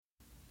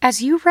As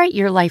you write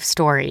your life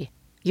story,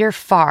 you're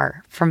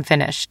far from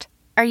finished.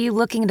 Are you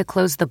looking to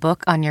close the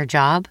book on your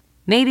job?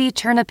 Maybe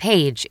turn a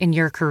page in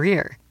your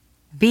career?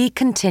 Be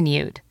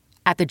continued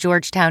at the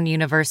Georgetown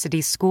University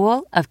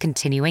School of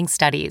Continuing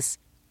Studies.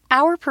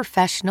 Our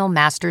professional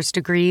master's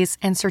degrees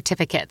and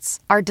certificates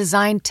are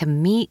designed to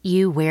meet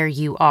you where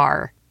you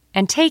are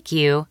and take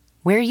you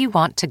where you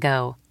want to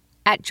go.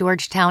 At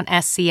Georgetown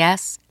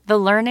SCS, the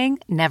learning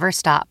never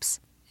stops,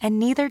 and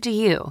neither do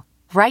you.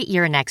 Write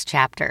your next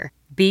chapter.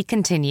 Be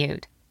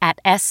continued at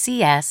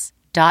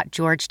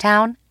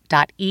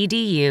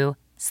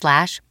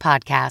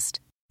scs.georgetown.edu/podcast.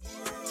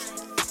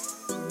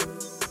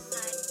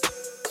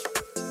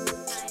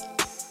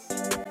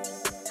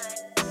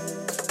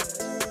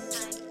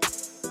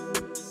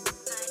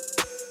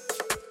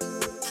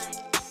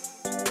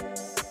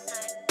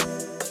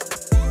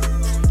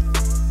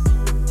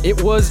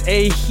 It was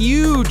a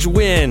huge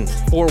win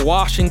for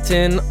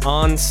Washington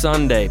on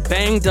Sunday.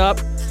 Banged up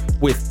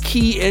with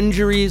key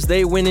injuries,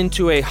 they went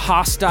into a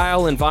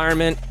hostile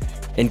environment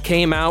and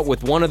came out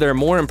with one of their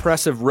more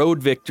impressive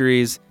road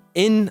victories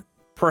in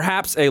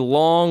perhaps a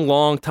long,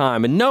 long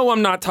time. And no,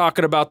 I'm not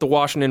talking about the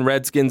Washington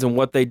Redskins and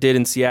what they did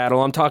in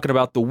Seattle. I'm talking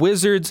about the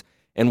Wizards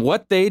and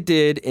what they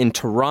did in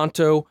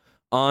Toronto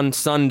on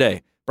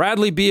Sunday.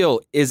 Bradley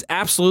Beal is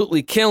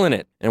absolutely killing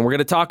it, and we're going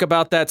to talk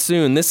about that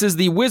soon. This is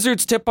the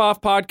Wizards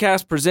Tip-Off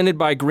Podcast presented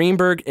by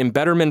Greenberg and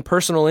Betterman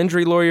Personal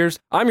Injury Lawyers.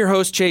 I'm your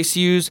host, Chase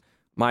Hughes.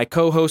 My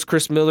co-host,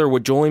 Chris Miller, will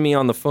join me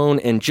on the phone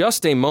in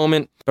just a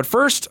moment. But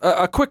first,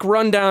 a quick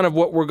rundown of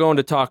what we're going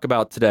to talk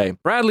about today.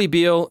 Bradley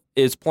Beal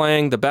is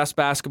playing the best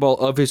basketball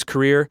of his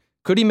career.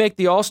 Could he make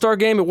the All-Star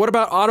game? And what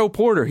about Otto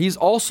Porter? He's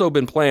also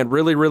been playing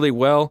really, really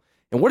well.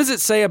 And what does it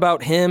say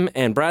about him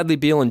and Bradley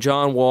Beal and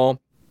John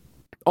Wall?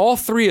 All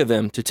three of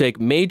them to take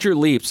major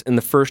leaps in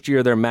the first year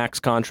of their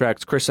max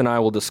contracts. Chris and I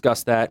will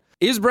discuss that.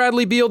 Is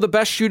Bradley Beal the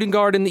best shooting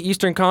guard in the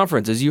Eastern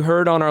Conference? As you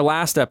heard on our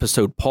last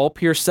episode, Paul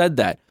Pierce said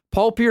that.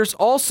 Paul Pierce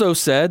also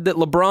said that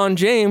LeBron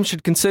James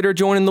should consider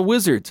joining the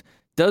Wizards.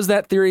 Does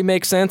that theory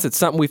make sense? It's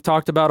something we've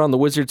talked about on the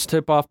Wizards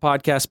Tip-Off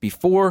Podcast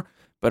before,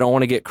 but I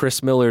want to get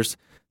Chris Miller's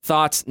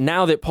thoughts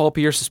now that Paul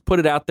Pierce has put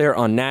it out there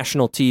on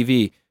national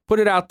TV, put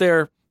it out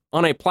there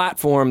on a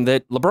platform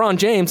that LeBron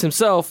James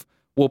himself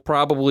will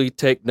probably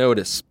take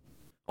notice.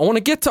 I want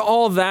to get to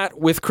all of that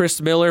with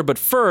Chris Miller, but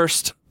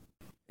first,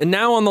 and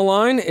now on the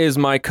line is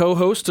my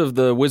co-host of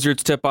the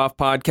Wizards Tip-Off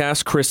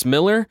Podcast, Chris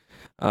Miller.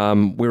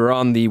 We were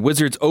on the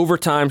Wizards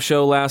Overtime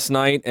show last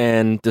night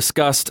and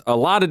discussed a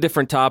lot of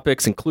different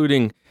topics,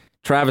 including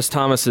Travis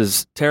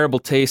Thomas's terrible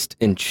taste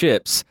in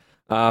chips.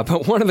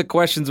 But one of the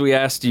questions we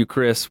asked you,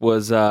 Chris,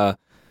 was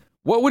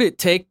what would it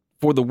take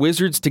for the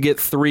Wizards to get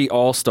 3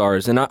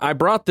 All-Stars? And I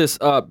brought this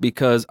up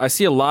because I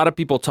see a lot of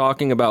people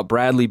talking about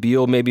Bradley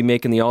Beal maybe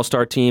making the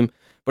All-Star team,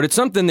 but it's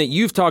something that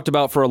you've talked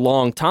about for a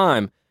long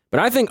time.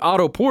 But I think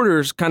Otto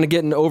Porter's kind of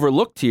getting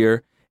overlooked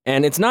here.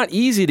 And it's not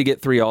easy to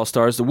get 3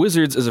 All-Stars. The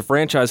Wizards as a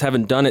franchise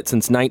haven't done it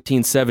since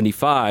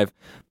 1975.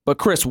 But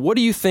Chris, what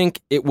do you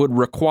think it would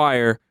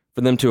require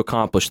for them to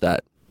accomplish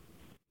that?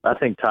 I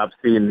think top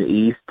seed in the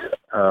East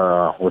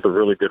with a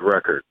really good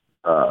record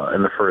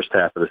in the first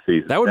half of the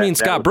season. That would mean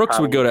Scott Brooks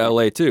would go to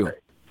L.A. too.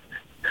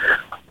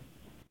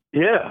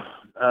 Yeah.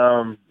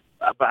 But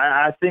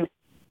I think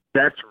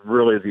that's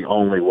really the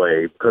only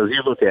way, because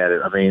you look at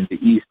it, I mean,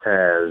 the East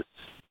has,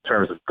 in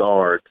terms of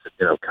guards,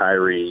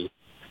 Kyrie,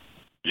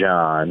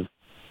 John,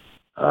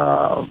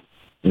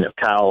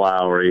 Kyle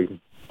Lowry.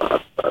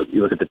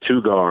 You look at the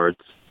 2 guards.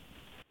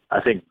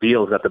 I think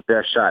Beal's got the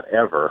best shot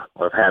ever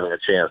of having a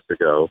chance to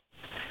go.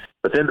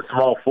 But then the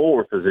small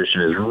forward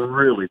position is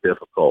really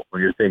difficult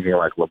when you're thinking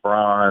like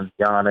LeBron,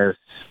 Giannis,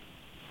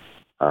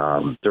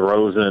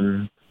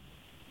 DeRozan.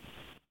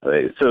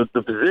 So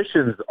the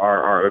positions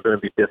are going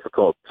to be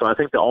difficult. So I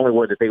think the only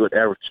way that they would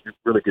ever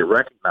really get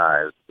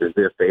recognized is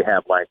if they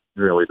have like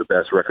really the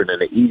best record in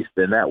the East.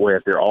 And that way,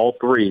 if they're all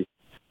 3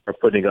 are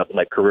putting up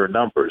like career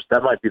numbers,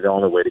 that might be the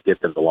only way to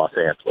get them to Los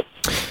Angeles.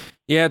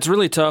 Yeah, it's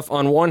really tough.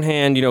 On one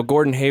hand,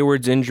 Gordon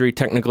Hayward's injury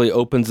technically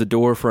opens the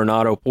door for an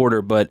Otto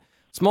Porter, but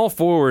small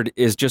forward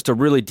is just a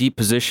really deep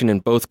position in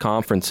both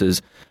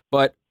conferences.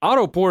 But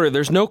Otto Porter,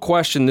 there's no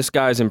question this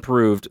guy's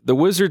improved. The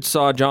Wizards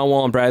saw John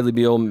Wall and Bradley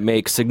Beal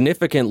make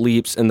significant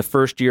leaps in the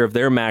first year of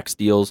their max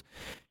deals,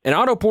 and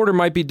Otto Porter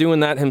might be doing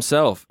that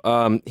himself.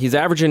 He's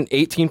averaging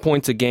 18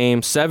 points a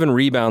game, 7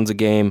 rebounds a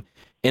game,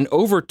 and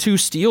over 2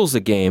 steals a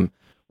game.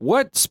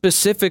 What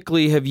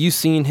specifically have you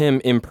seen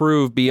him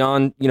improve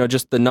beyond,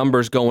 just the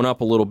numbers going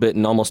up a little bit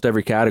in almost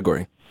every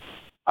category?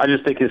 I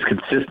just think his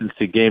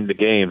consistency game to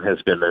game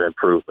has been an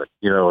improvement.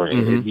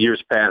 In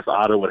years past,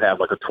 Otto would have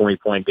like a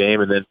 20-point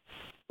game and then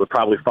would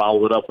probably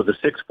follow it up with a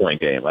 6-point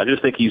game. I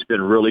just think he's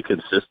been really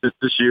consistent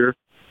this year.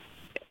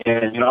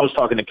 And, I was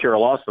talking to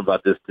Carol Austin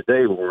about this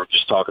today when we were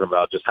just talking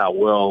about just how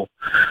well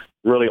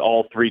really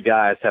all 3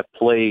 guys have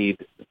played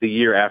the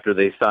year after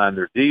they signed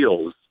their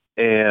deals.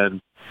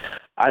 And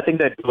I think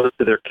that goes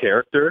to their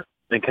character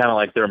and kind of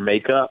like their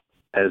makeup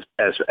as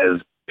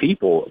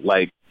people.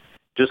 Like,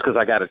 just because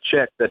I got a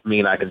check doesn't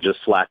mean I can just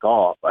slack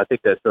off. I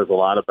think that says a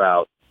lot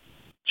about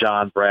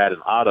John, Brad,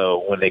 and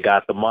Otto, when they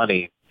got the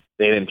money,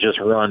 they didn't just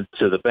run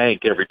to the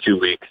bank every 2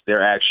 weeks.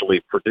 They're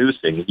actually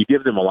producing, and you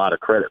give them a lot of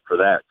credit for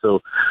that.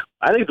 So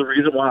I think the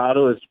reason why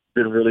Otto has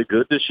been really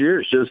good this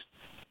year is just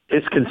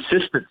his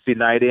consistency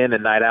night in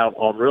and night out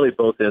on really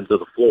both ends of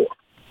the floor.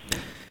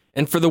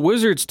 And for the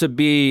Wizards to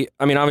be,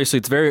 I mean, obviously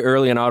it's very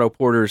early in Otto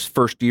Porter's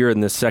first year in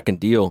this second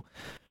deal,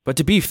 but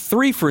to be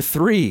 3 for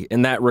 3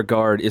 in that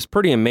regard is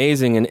pretty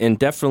amazing, and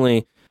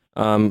definitely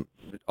a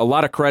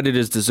lot of credit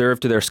is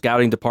deserved to their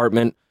scouting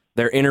department,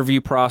 their interview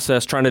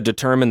process, trying to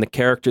determine the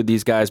character of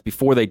these guys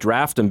before they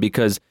draft them,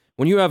 because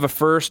when you have a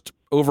first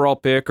overall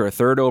pick or a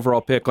third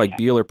overall pick like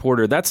Beal or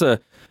Porter, that's a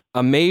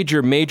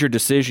major, major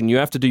decision. You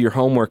have to do your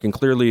homework, and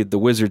clearly the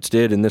Wizards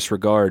did in this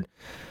regard.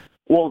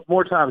 Well,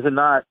 more times than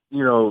not,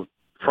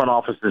 front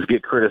offices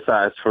get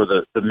criticized for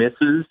the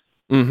misses,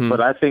 but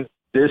I think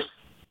this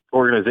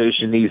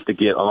organization needs to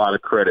get a lot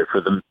of credit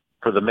for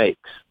the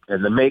makes.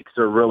 And the makes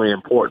are really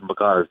important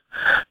because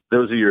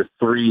those are your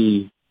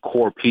 3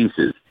 core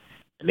pieces.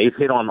 And they've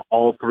hit on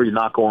all 3,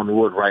 knock on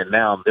wood, right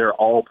now. They're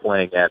all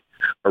playing at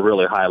a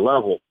really high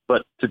level.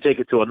 But to take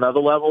it to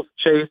another level,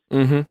 Chase,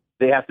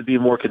 they have to be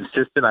more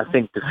consistent, I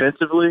think,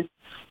 defensively.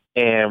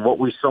 And what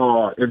we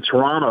saw in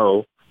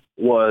Toronto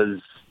was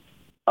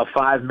a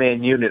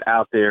 5-man unit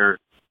out there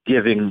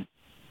giving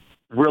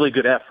really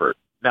good effort.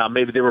 Now,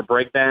 maybe there were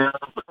breakdowns,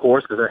 of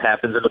course, because it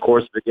happens in the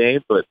course of the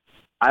game, but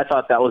I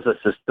thought that was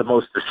the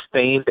most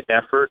sustained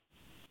effort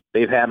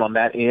they've had on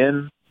that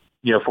end,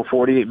 for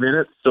 48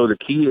 minutes. So the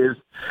key is,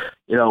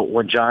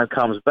 when John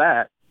comes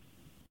back,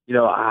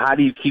 how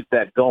do you keep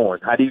that going?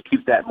 How do you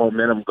keep that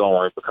momentum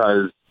going?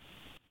 Because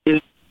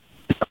I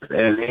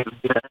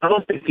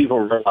don't think people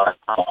realize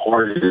how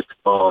hard it is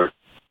for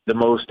the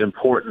most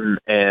important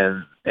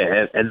and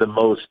the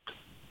most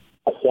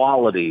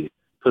quality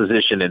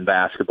position in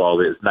basketball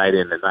is night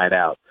in and night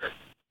out.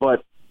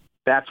 But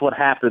that's what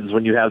happens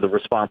when you have the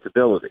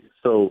responsibility.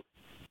 So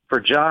for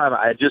John,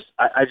 I just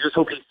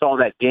hope he saw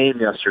that game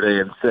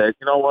yesterday and said,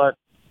 you know what?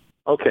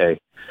 Okay,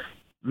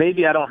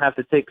 maybe I don't have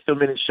to take so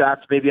many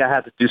shots. Maybe I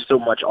have to do so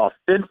much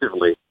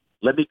offensively.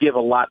 Let me give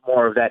a lot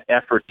more of that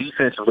effort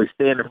defensively,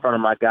 stand in front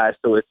of my guys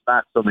so it's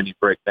not so many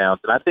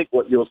breakdowns. And I think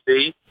what you'll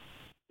see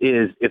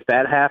is if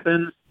that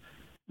happens,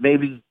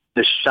 maybe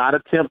the shot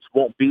attempts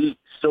won't be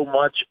so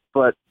much,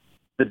 but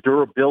the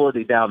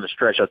durability down the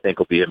stretch, I think,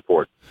 will be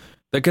important.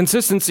 The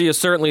consistency is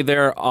certainly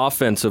there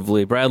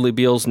offensively. Bradley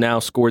Beal's now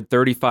scored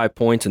 35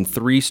 points in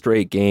 3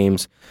 straight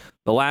games.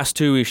 The last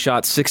 2, he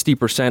shot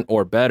 60%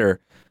 or better.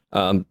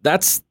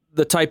 That's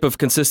the type of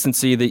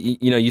consistency that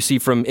you see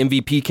from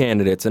MVP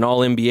candidates and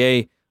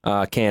All-NBA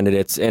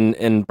candidates.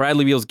 And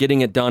Bradley Beal's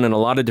getting it done in a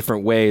lot of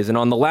different ways. And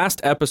on the last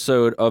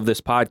episode of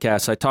this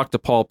podcast, I talked to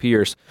Paul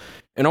Pierce,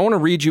 and I want to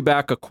read you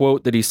back a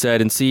quote that he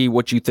said and see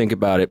what you think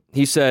about it.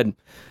 He said,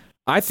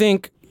 "I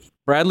think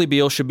Bradley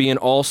Beal should be an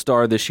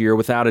all-star this year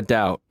without a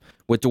doubt.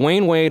 With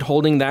Dwayne Wade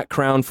holding that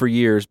crown for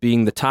years,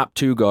 being the top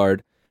 2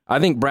 guard, I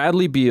think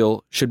Bradley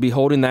Beal should be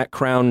holding that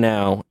crown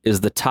now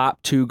as the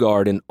top 2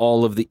 guard in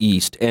all of the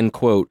East." End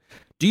quote.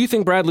 Do you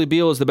think Bradley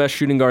Beal is the best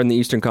shooting guard in the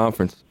Eastern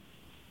Conference?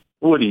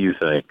 What do you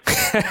think?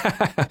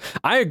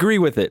 I agree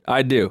with it.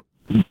 I do.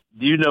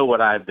 You know what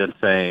I've been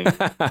saying,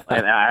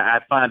 and I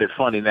find it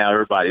funny now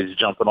everybody's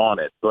jumping on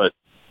it, but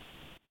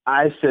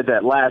I said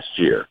that last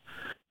year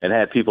and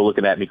had people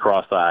looking at me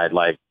cross-eyed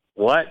like,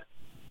 what?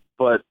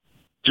 But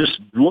just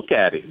look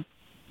at him.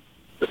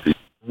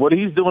 What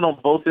he's doing on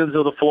both ends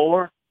of the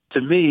floor,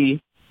 to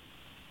me,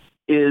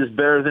 is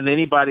better than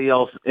anybody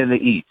else in the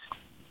East.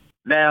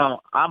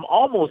 Now, I'm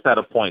almost at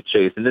a point,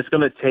 Chase, and it's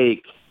going to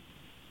take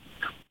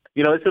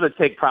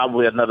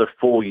probably another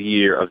full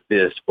year of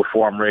this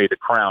before I'm ready to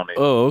crown him.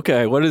 Oh,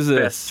 okay. What is this?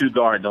 Best 2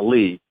 guard in the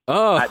league.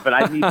 Oh. But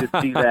I need to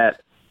see that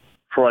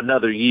for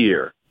another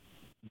year.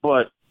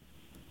 But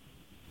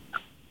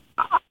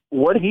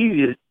what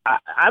he is,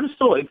 I'm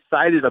so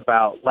excited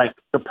about, like,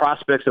 the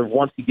prospects of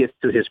once he gets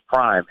to his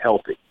prime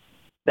healthy.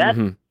 That's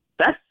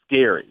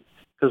scary.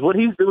 Because what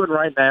he's doing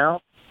right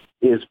now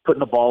is putting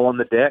the ball on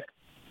the deck,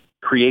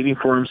 creating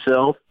for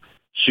himself,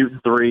 shooting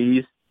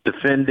threes,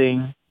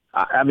 defending.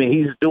 I mean,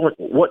 he's doing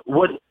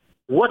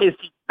what is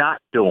he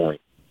not doing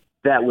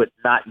that would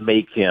not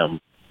make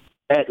him,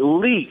 at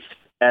least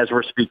as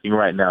we're speaking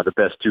right now, the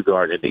best 2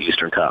 guard in the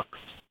Eastern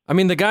Conference? I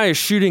mean, the guy is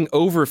shooting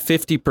over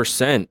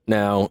 50%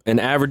 now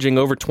and averaging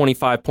over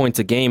 25 points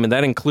a game, and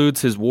that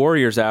includes his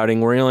Warriors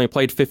outing where he only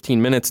played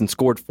 15 minutes and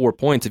scored 4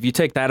 points. If you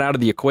take that out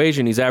of the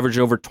equation, he's averaged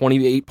over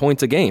 28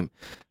 points a game.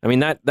 I mean,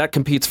 that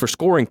competes for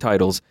scoring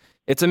titles.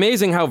 It's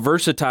amazing how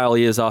versatile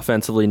he is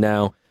offensively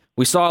now.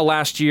 We saw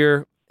last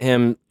year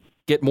him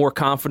get more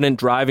confident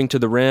driving to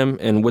the rim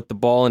and with the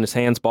ball in his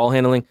hands, ball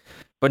handling.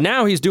 But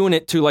now he's doing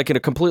it to, like, at a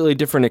completely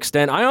different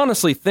extent. I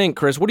honestly think,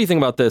 Chris, what do you think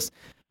about this?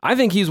 I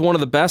think he's one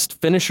of the best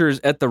finishers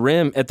at the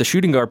rim at the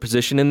shooting guard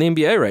position in the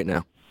NBA right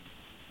now.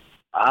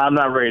 I'm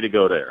not ready to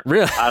go there.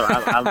 Really?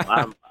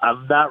 I'm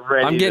not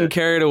ready. I'm getting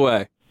carried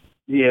away.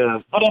 Yeah,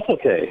 but that's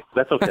okay.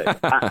 That's okay.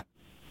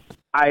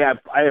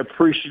 I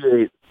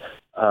appreciate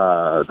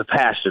the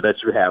passion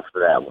that you have for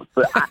that one.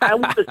 But I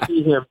want to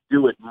see him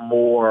do it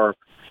more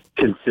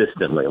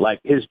consistently. Like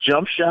his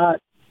jump shot,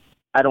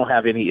 I don't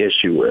have any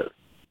issue with.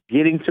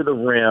 Getting to the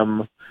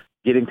rim,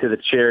 getting to the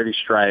charity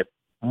stripe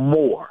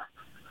more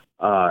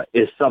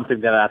is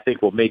something that I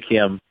think will make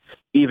him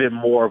even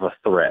more of a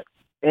threat.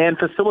 And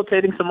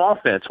facilitating some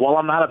offense. While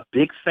I'm not a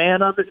big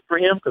fan of it for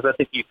him because I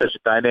think he's such a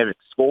dynamic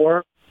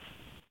scorer,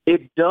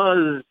 it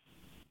does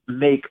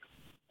make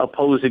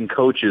opposing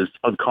coaches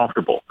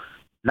uncomfortable,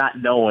 not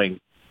knowing.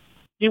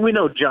 We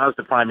know John's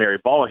the primary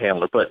ball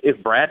handler, but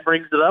if Brad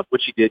brings it up,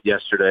 which he did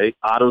yesterday,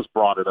 Otto's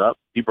brought it up.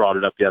 He brought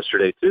it up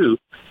yesterday too.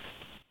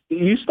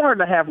 You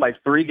starting to have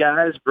like three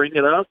guys bring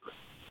it up.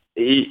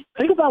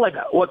 Think about like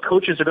what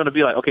coaches are going to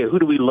be like. Okay, who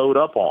do we load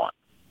up on?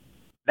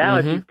 Now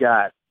if you've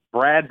got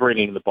Brad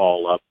bringing the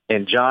ball up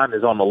and John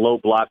is on the low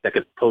block that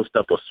can post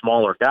up a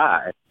smaller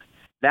guy,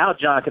 now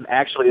John can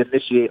actually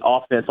initiate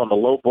offense on the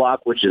low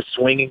block, which is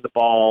swinging the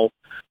ball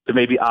to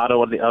maybe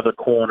Otto in the other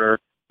corner,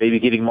 maybe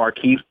getting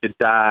Markieff to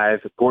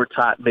dive,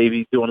 Gortat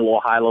maybe doing a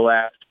little high-low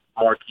act,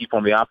 Markieff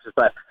on the opposite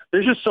side.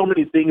 There's just so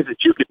many things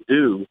that you can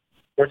do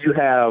when you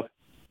have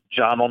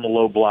John on the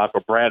low block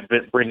or Brad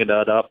bringing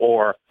that up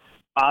or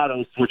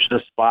Otto switch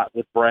the spot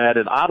with Brad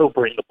and Otto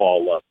bring the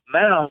ball up.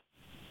 Now,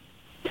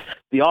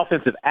 the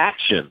offensive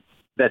action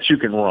that you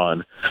can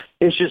run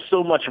is just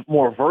so much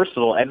more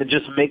versatile, and it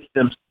just makes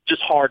them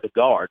just hard to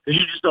guard because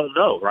you just don't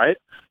know, right?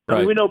 I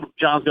mean, we know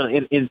John's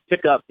going to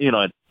pick up,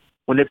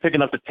 when they're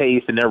picking up the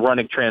pace and they're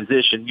running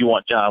transition, you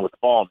want John with the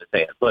ball in his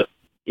hand. But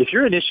if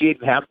you're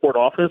initiating half-court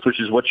offense, which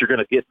is what you're going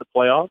to get in the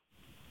playoffs,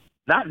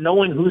 not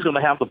knowing who's going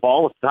to have the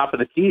ball at the top of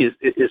the key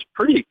is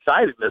pretty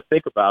exciting to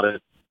think about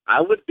it.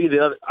 I wouldn't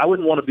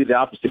want to be the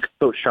opposite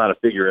coach trying to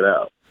figure it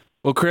out.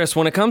 Well, Chris,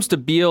 when it comes to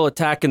Beal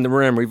attacking the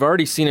rim, we've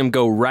already seen him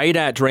go right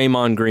at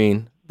Draymond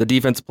Green, the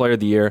Defensive Player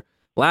of the Year.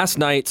 Last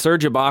night,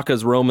 Serge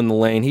Ibaka's roaming the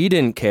lane. He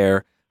didn't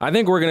care. I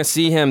think we're going to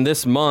see him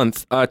this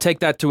month take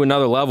that to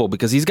another level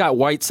because he's got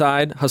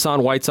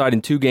Hassan Whiteside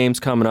in 2 games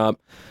coming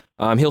up.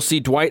 He'll see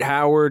Dwight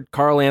Howard,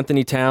 Karl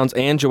Anthony Towns,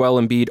 and Joel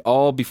Embiid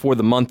all before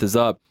the month is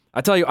up.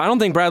 I tell you, I don't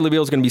think Bradley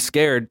Beal is going to be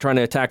scared trying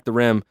to attack the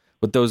rim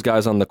with those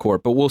guys on the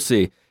court, but we'll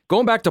see.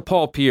 Going back to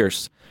Paul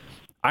Pierce,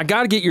 I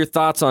got to get your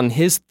thoughts on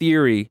his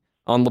theory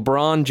on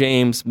LeBron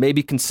James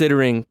maybe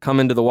considering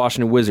coming to the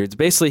Washington Wizards.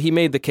 Basically, he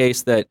made the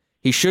case that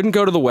he shouldn't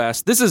go to the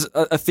West. This is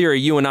a theory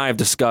you and I have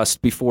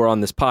discussed before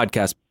on this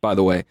podcast, by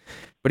the way.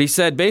 But he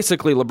said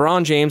basically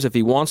LeBron James, if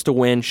he wants to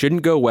win,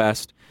 shouldn't go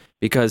West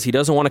because he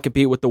doesn't want to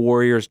compete with the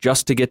Warriors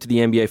just to get to the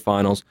NBA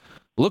Finals.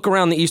 Look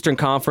around the Eastern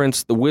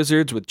Conference, the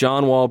Wizards with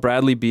John Wall,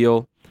 Bradley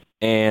Beal,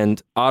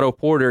 and Otto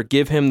Porter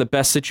give him the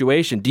best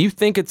situation. Do you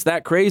think it's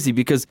that crazy?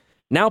 Because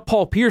now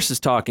Paul Pierce is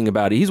talking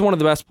about it. He's one of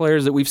the best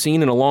players that we've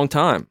seen in a long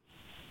time.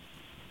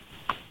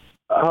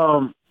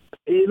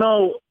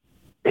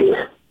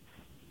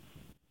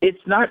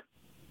 It's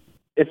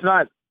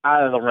not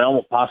out of the realm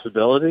of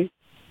possibility.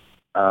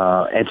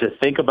 And to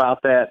think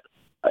about that,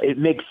 it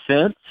makes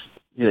sense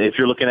if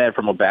you're looking at it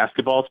from a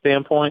basketball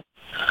standpoint.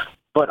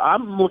 But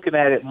I'm looking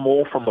at it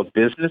more from a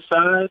business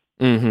side.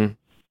 Mm-hmm.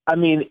 I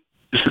mean,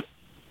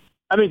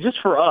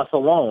 just for us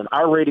alone,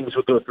 our ratings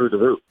would go through the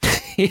roof.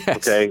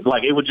 Yes. Okay,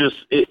 like it would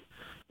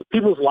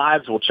people's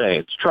lives will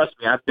change. Trust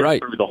me, I've been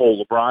through the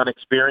whole LeBron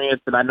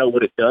experience, and I know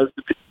what it does.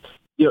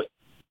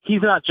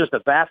 He's not just a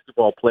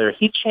basketball player;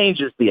 he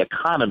changes the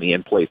economy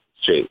in places,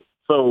 Jay.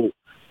 So,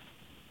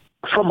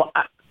 from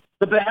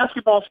the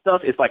basketball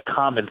stuff, it's like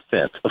common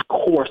sense. Of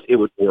course, it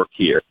would work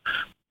here,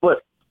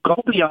 but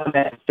go beyond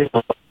that and think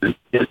about the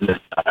business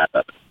side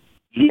of it.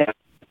 Yeah,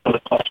 it's going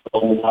to cost a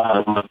lot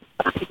of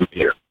money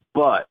here,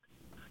 but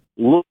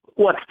look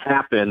what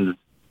happens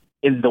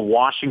in the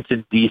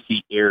Washington,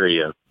 D.C.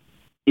 area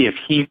if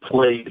he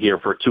played here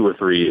for 2 or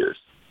 3 years.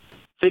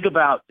 Think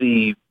about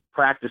the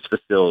practice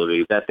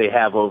facility that they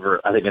have over,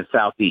 I think, in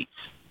Southeast.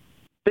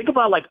 Think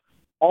about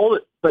all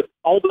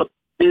the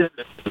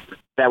businesses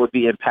that would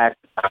be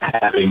impacted by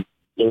having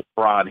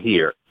LeBron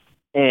here.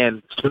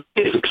 And so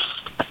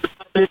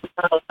it's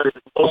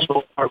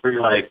also where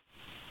you're like,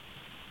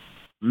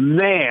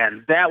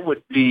 man, that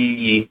would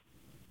be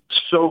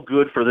so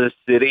good for this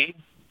city.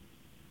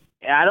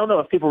 And I don't know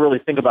if people really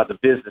think about the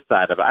business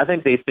side of it. I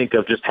think they think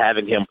of just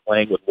having him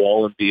playing with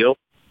Wall and Beal.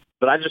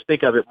 But I just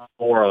think of it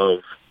more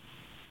of,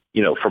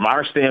 from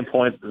our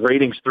standpoint,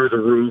 ratings through the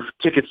roof,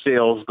 ticket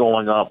sales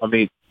going up. I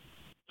mean,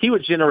 he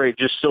would generate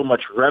just so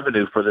much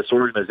revenue for this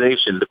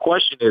organization. The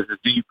question is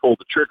do you pull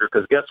the trigger?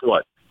 Because guess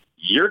what?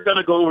 You're going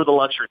to go over the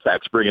luxury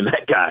tax bringing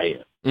that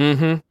guy in.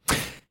 Mm-hmm.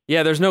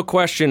 Yeah, there's no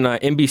question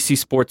NBC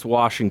Sports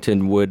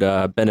Washington would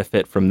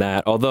benefit from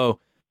that. Although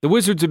the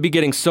Wizards would be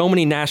getting so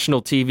many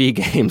national TV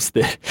games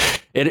that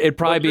it'd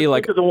probably be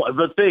like...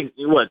 The thing,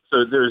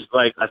 so there's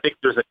I think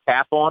there's a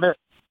cap on it.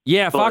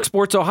 Yeah, Fox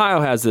Sports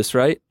Ohio has this,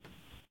 right?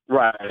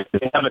 Right.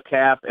 They have a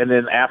cap, and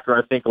then after,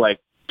 I think,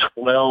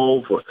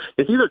 12,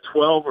 it's either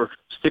 12 or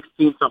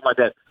 16, something like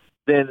that,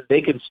 then they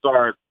can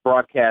start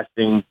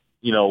broadcasting,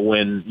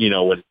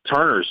 when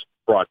Turner's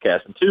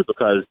broadcasting too,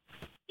 because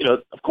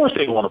of course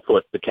they want to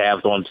put the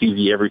Cavs on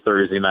TV every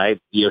Thursday night,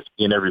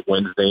 ESPN every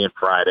Wednesday and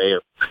Friday,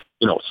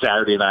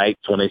 Saturday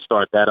nights when they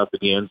start that up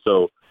again.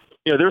 So,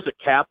 there's a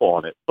cap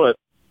on it. But,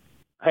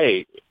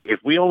 hey, if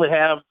we only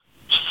have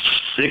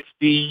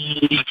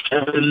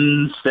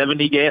 67,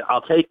 70 games,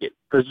 I'll take it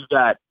because you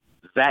got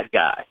that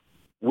guy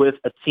with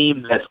a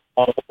team that's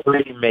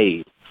already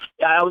made.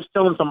 I was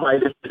telling somebody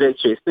this today,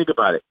 Chase, think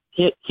about it.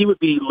 He would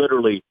be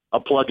literally a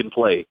plug and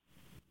play.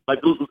 Like,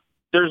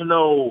 there's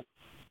no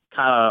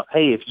kind of,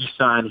 hey, if you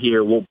sign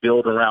here, we'll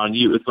build around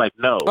you. It's like,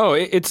 no.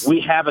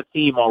 We have a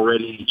team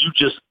already. You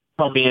just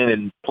come in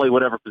and play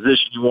whatever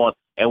position you want,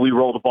 and we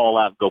roll the ball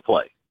out and go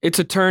play. It's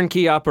a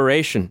turnkey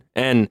operation.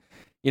 And,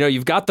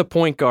 you've got the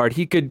point guard.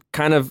 He could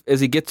kind of,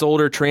 as he gets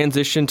older,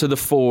 transition to the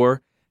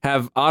 4,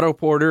 have Otto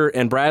Porter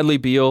and Bradley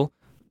Beal,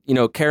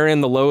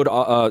 carrying the load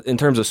in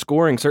terms of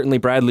scoring. Certainly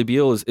Bradley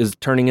Beal is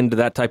turning into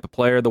that type of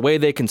player. The way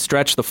they can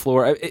stretch the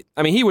floor.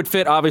 He would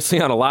fit,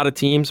 obviously, on a lot of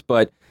teams,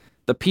 but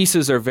the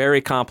pieces are very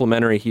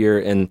complementary here,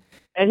 and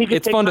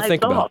it's fun to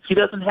think about. He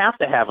doesn't have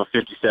to have a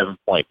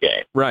 57-point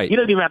game. Right. He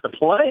doesn't even have to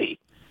play.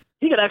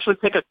 He could actually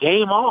take a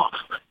game off,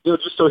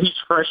 just so he's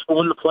fresh for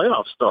when the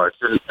playoff starts.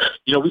 And,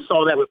 we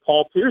saw that with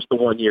Paul Pierce the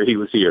one year he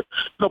was here.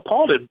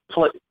 Paul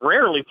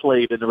rarely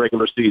played in the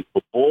regular season,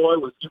 but boy,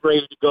 was he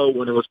ready to go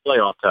when it was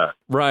playoff time.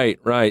 Right.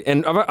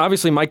 And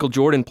obviously Michael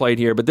Jordan played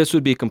here, but this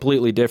would be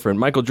completely different.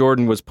 Michael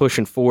Jordan was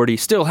pushing 40,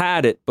 still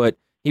had it, but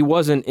he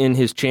wasn't in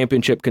his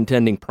championship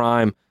contending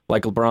prime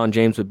like LeBron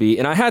James would be.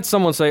 And I had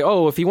someone say,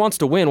 if he wants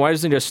to win, why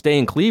doesn't he just stay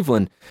in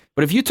Cleveland?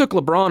 But if you took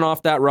LeBron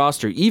off that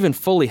roster, even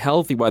fully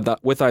healthy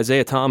with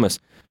Isaiah Thomas,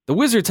 the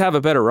Wizards have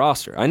a better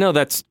roster. I know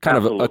that's kind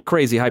of a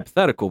crazy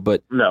hypothetical,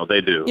 but... No,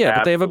 they do. Yeah,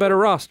 but they have a better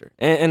roster.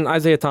 And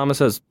Isaiah Thomas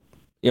has,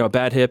 a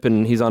bad hip,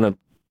 and he's on a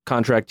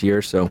contract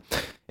year, so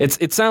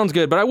it sounds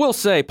good. But I will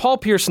say, Paul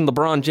Pierce and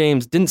LeBron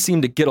James didn't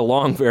seem to get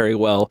along very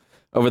well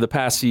over the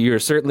past few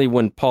years, certainly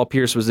when Paul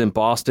Pierce was in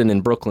Boston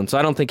and Brooklyn. So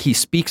I don't think he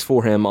speaks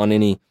for him on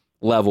any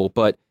level,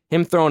 but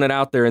him throwing it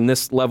out there in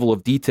this level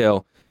of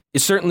detail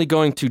is certainly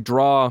going to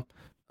draw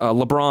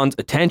LeBron's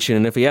attention.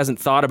 And if he hasn't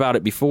thought about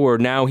it before,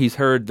 now he's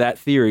heard that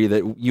theory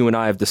that you and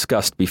I have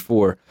discussed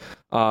before.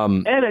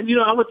 And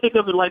I would think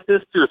of it like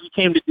this, too. If he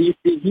came to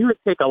D.C., he would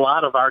take a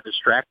lot of our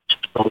distractions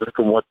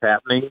from what's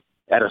happening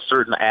at a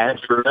certain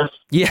address.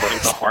 Yes.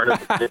 In the heart of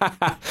the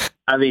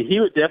city. He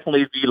would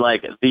definitely be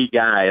like the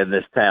guy in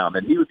this town,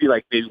 and he would be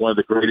like maybe one of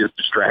the greatest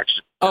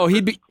distractions.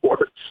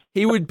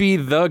 He would be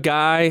the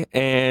guy,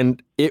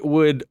 and it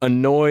would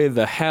annoy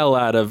the hell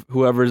out of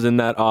whoever's in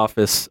that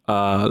office,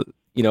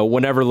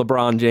 whenever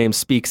LeBron James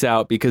speaks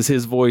out, because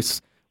his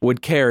voice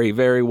would carry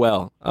very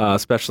well,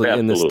 especially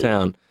in this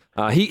town.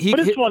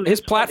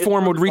 His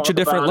platform would reach a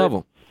different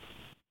level.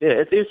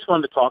 Yeah, it's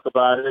fun to talk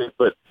about it,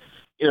 but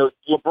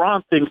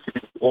LeBron thinks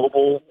he's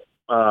global.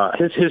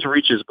 His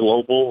reach is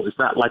global. It's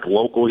not like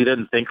local. He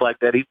doesn't think like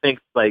that. He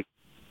thinks like,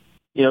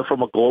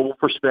 from a global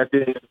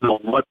perspective,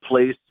 what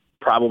place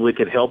probably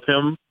could help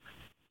him,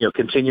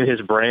 continue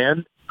his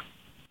brand.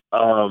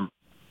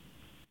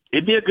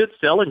 It'd be a good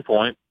selling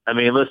point.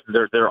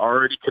 Listen, there are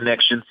already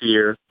connections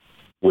here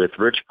with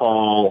Rich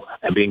Paul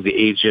and being the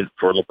agent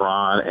for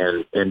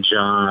LeBron and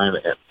John.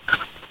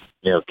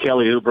 And,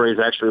 Kelly Oubre's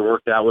actually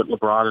worked out with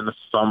LeBron in the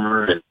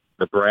summer, and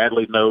the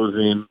Bradley knows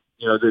him.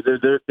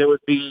 There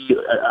would be,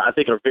 I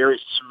think, a very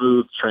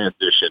smooth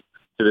transition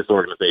to this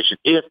organization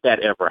if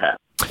that ever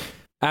happens.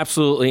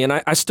 Absolutely. And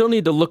I still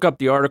need to look up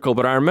the article,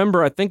 but I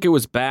remember, I think it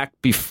was back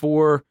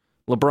before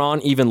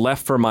LeBron even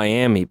left for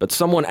Miami, but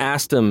someone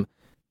asked him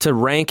to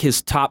rank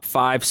his top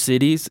 5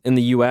 cities in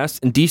the U.S.,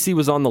 and D.C.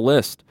 was on the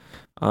list.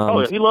 He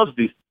loves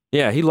D.C.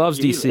 Yeah, he loves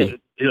D.C.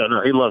 He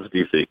loves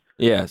D.C.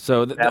 Yeah,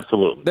 so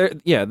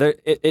absolutely.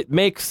 It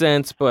makes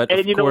sense, but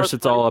of course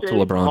it's all up to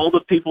LeBron. All the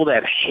people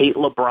that hate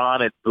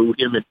LeBron and boo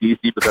him in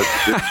D.C. because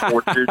he just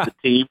tortured the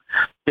team,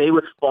 they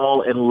would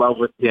fall in love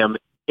with him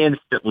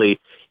instantly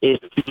if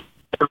he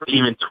ever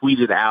even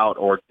tweeted out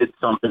or did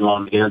something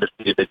on the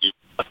internet that you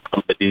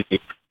come to D.C.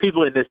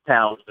 People in this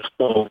town just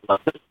fall in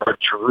love and start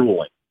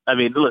drooling.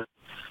 Listen,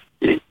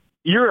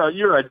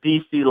 you're a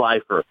D.C.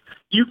 lifer.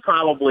 You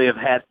probably have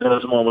had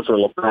those moments where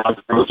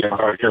LeBron's broken your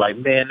heart. You're like,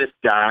 man, this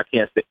guy, I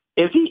can't say.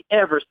 If he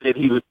ever said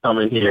he was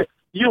coming here,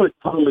 you'd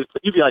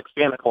be like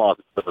Santa Claus.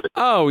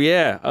 Oh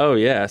yeah.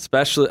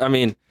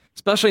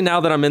 Especially now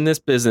that I'm in this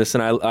business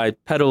and I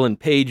peddle in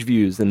page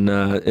views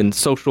and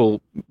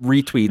social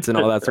retweets and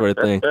all that sort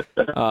of thing.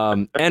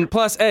 And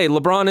plus, hey,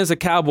 LeBron is a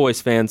Cowboys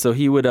fan, so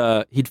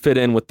he'd fit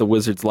in with the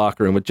Wizards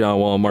locker room with John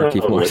Wall and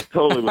Markieff Morris.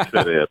 Totally would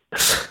fit in.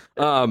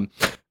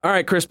 All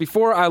right, Chris,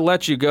 before I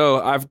let you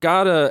go, I've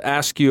got to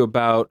ask you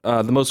about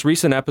the most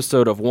recent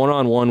episode of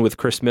One-on-One with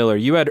Chris Miller.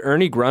 You had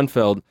Ernie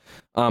Grunfeld.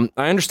 I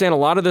understand a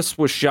lot of this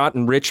was shot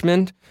in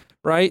Richmond,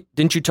 right?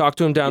 Didn't you talk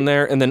to him down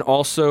there? And then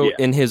also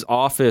in his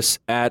office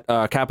at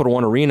Capital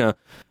One Arena.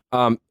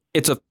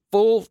 It's a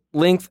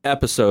full-length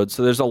episode,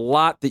 so there's a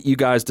lot that you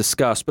guys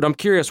discussed. But I'm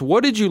curious,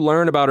 what did you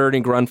learn about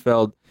Ernie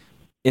Grunfeld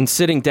in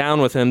sitting down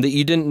with him that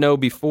you didn't know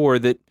before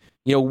that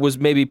was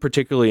maybe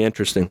particularly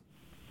interesting?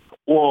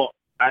 Well,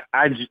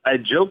 I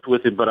joked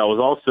with him, but I was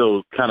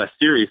also kind of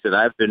serious that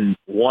I've been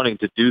wanting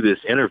to do this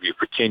interview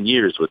for 10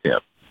 years with him.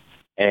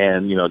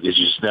 And, this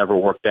just never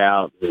worked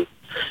out.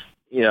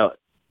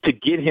 To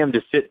get him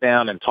to sit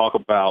down and talk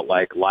about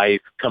like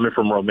life coming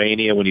from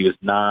Romania when he was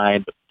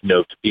 9,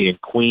 to be in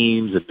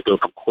Queens and to go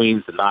from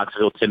Queens to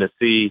Knoxville,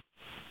 Tennessee,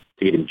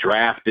 to getting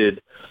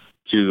drafted,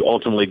 to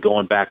ultimately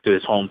going back to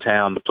his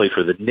hometown to play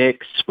for the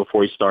Knicks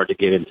before he started to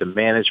get into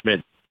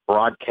management,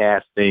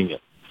 broadcasting,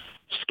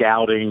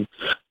 scouting.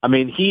 I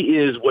mean, he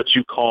is what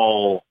you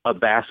call a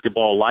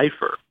basketball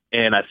lifer.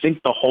 And I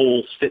think the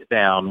whole sit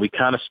down, we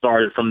kind of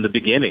started from the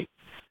beginning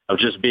of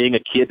just being a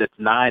kid that's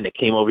 9 that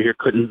came over here,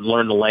 couldn't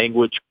learn the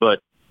language, but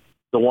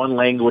the one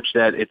language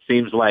that it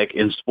seems like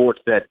in sports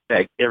that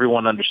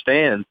everyone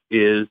understands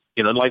is,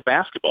 like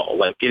basketball,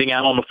 like getting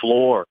out on the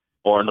floor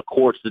or in the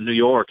courts in New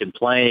York and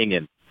playing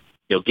and,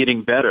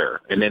 getting better,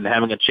 and then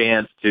having a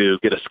chance to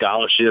get a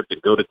scholarship and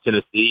go to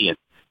Tennessee and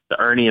the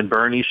Ernie and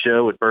Bernie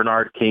show with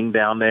Bernard King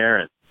down there.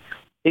 And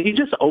he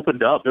just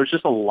opened up. There's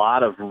just a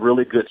lot of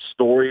really good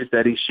stories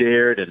that he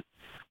shared. And,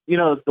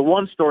 the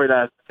one story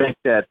that I think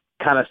that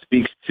kind of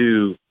speaks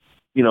to,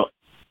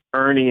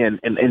 Ernie and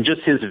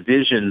just his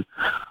vision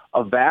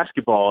of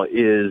basketball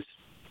is,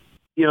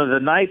 the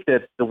night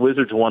that the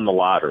Wizards won the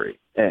lottery.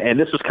 And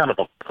this was kind of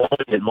a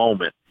poignant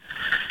moment.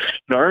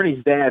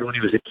 Ernie's dad, when he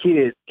was a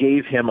kid,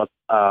 gave him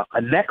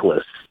a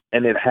necklace,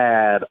 and it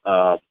had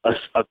a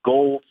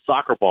gold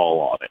soccer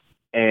ball on it.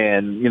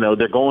 And,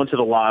 they're going to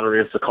the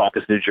lottery. It's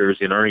Secaucus, New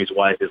Jersey, and Ernie's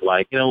wife is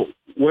like,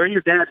 wear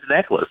your dad's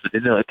necklace.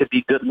 It could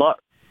be good luck.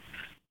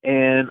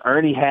 And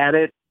Ernie had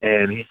it,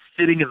 and he's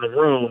sitting in the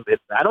room.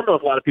 I don't know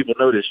if a lot of people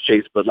know this,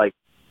 Chase, but, like,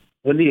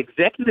 when the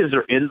executives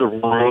are in the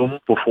room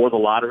before the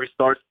lottery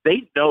starts,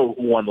 they know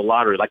who won the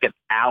lottery like an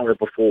hour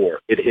before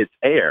it hits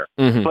air.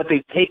 Mm-hmm. But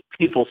they take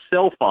people's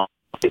cell phones.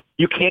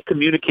 You can't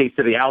communicate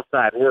to the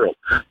outside world.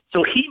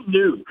 So he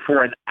knew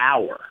for an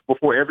hour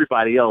before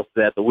everybody else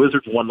that the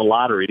Wizards won the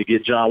lottery to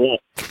get John Wall.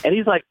 And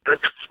he's like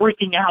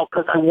freaking out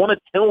because I want to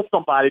tell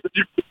somebody, but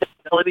you can't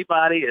tell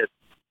anybody. And,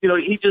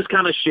 he just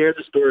kind of shared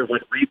the story of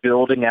like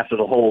rebuilding after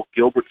the whole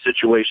Gilbert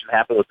situation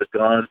happened with the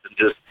guns, and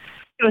just,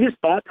 his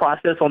thought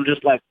process on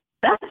just like,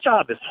 that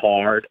job is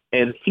hard,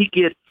 and he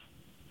gets,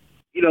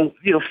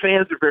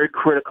 fans are very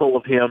critical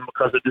of him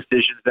because of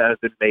decisions that have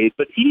been made.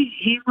 But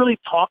he really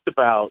talked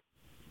about,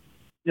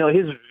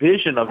 his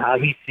vision of how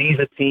he sees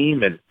a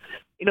team. And,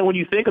 when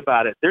you think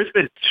about it, there's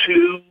been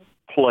 2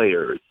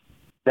 players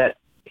that,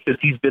 since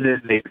he's been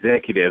in the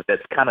executive,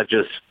 that's kind of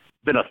just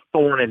been a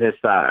thorn in his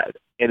side.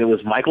 And it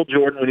was Michael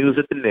Jordan when he was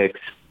at the Knicks,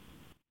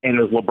 and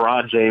it was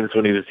LeBron James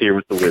when he was here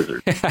with the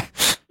Wizards.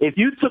 If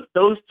you took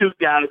those 2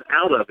 guys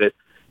out of it,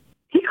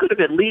 he could have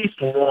at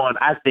least won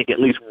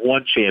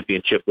one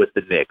championship with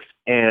the Knicks.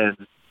 And,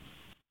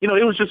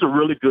 it was just a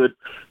really good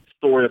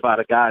story about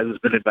a guy who's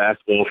been in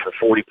basketball for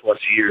 40-plus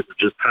years and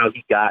just how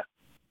he got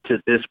to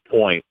this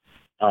point,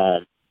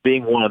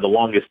 being one of the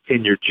longest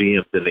tenured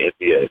GMs in the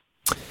NBA.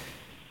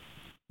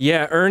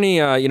 Yeah,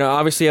 Ernie,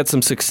 obviously had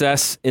some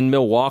success in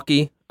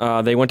Milwaukee.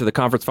 They went to the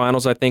conference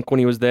finals, I think, when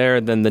he was there.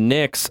 And then the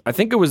Knicks, I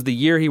think it was the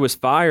year he was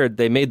fired,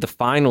 they made the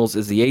finals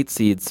as the 8th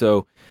seed.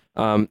 So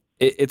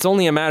it's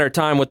only a matter of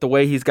time with the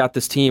way he's got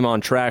this team on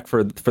track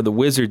for the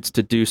Wizards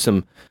to do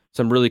some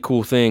really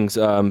cool things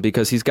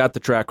because he's got the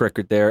track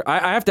record there.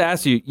 I have to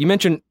ask you, you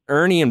mentioned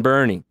Ernie and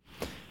Bernie.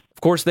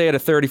 Of course, they had a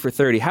 30 for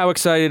 30. How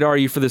excited are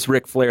you for this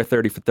Ric Flair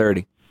 30 for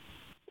 30?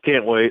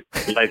 Can't wait.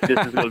 Like, this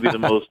is going to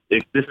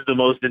be this is the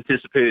most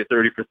anticipated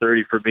 30 for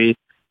 30 for me.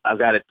 I've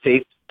got it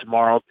taped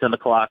tomorrow, 10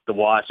 o'clock to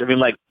watch. I mean,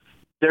 like,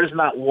 there's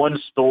not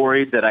one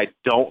story that I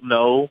don't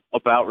know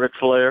about Ric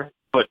Flair,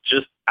 but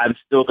just I'm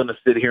still going to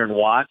sit here and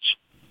watch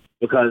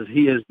because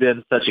he has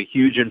been such a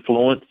huge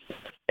influence.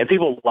 And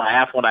people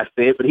laugh when I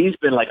say it, but he's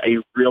been like a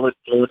real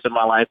influence in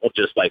my life on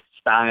just like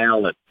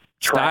style and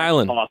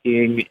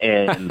talking.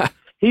 And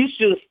he's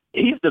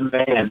the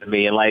man to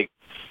me. And like,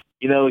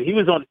 he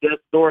was on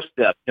death's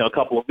doorstep, a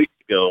couple of weeks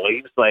ago.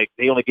 He was like,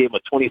 they only gave him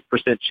a 20%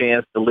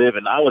 chance to live.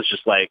 And I was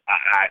just like,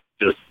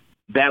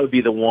 that would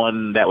be the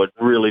one that would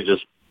really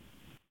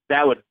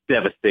that would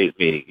devastate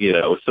me,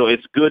 So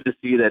it's good to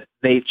see that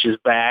Nate is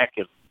back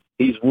and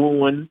he's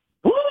wooing.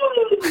 Woo!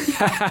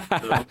 So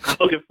I'm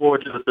looking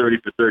forward to the 30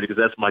 for 30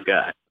 because that's my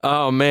guy.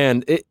 Oh,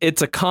 man.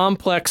 It's a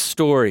complex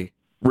story,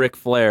 Ric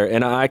Flair,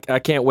 and I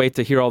can't wait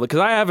to hear all that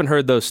because I haven't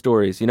heard those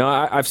stories.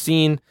 I've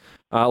seen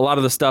a lot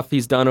of the stuff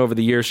he's done over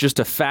the years, just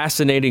a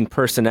fascinating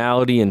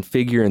personality and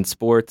figure in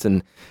sports,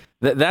 and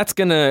that's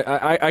going to,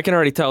 I can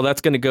already tell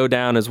that's going to go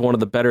down as one of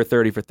the better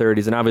 30 for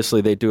 30s, and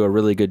obviously they do a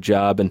really good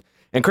job.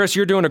 And Chris,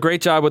 you're doing a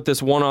great job with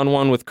this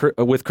one-on-one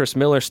with Chris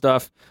Miller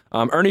stuff.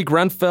 Ernie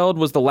Grunfeld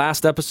was the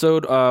last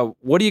episode.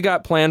 What do you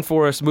got planned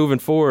for us moving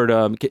forward?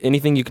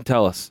 Anything you can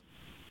tell us?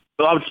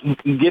 So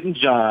I'm getting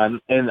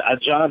John, and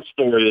John's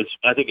story is,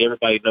 I think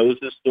everybody knows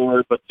this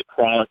story, but to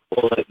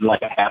chronicle it in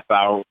like a half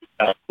hour would be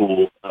kind of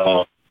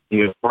cool.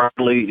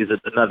 Bradley is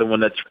another one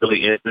that's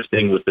really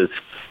interesting with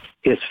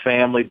his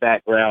family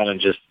background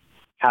and just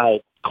how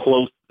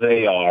close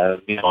they are.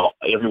 You know,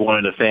 everyone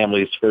in the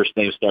family's first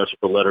name starts with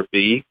the letter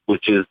B,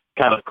 which is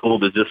kind of cool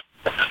to just.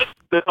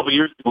 A couple of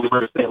years ago, we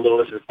were in St.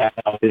 Louis and hanging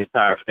out with the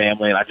entire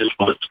family, and I just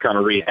wanted to kind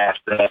of rehash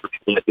that for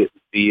people that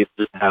didn't see it,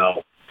 just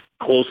how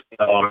close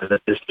they are, and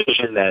the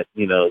decision that,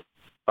 you know,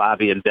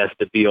 Bobby and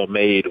Desta Beal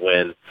made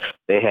when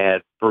they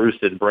had Bruce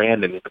and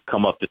Brandon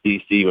come up to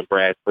D.C. when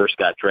Brad first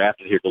got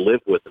drafted here to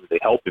live with him to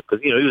help him,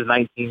 because, you know, he was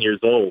 19 years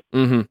old,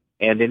 and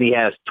then he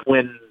has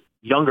twin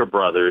younger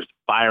brothers,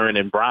 Byron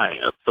and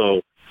Brian.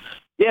 So,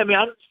 yeah, I mean,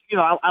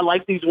 I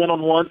like these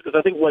one-on-ones because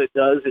I think what it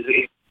does is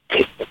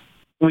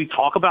we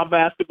talk about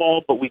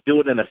basketball, but we do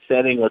it in a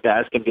setting where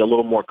guys can be a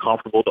little more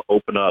comfortable to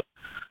open up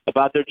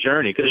about their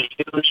journey, because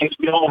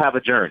we all have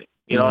a journey.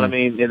 You know what I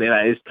mean? And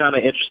it's kind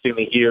of interesting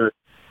to hear,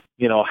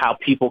 you know, how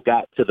people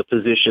got to the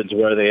positions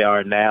where they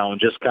are now, and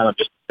just kind of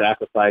just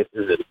sacrifices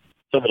and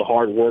some of the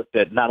hard work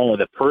that not only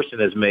the person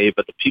has made,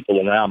 but the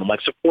people around them.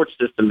 Like, support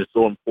system is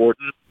so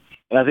important.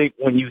 And I think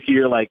when you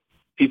hear, like,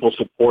 people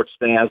support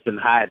staffs and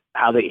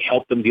how they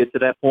help them get to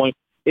that point,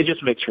 it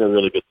just makes for a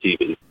really good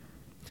TV.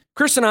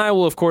 Chris and I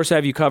will, of course,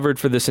 have you covered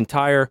for this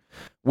entire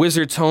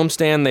Wizards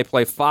homestand. They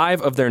play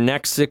 5 of their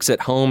next 6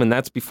 at home, and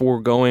that's before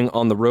going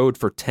on the road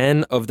for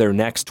 10 of their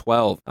next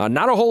 12.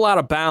 Not a whole lot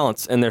of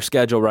balance in their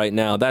schedule right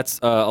now. That's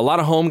a lot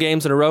of home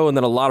games in a row and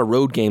then a lot of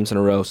road games in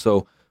a row,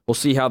 so we'll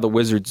see how the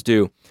Wizards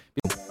do.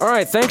 All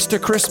right, thanks to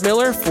Chris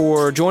Miller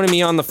for joining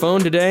me on the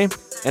phone today.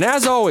 And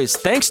as always,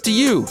 thanks to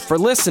you for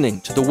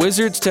listening to the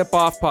Wizards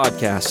Tip-Off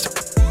Podcast.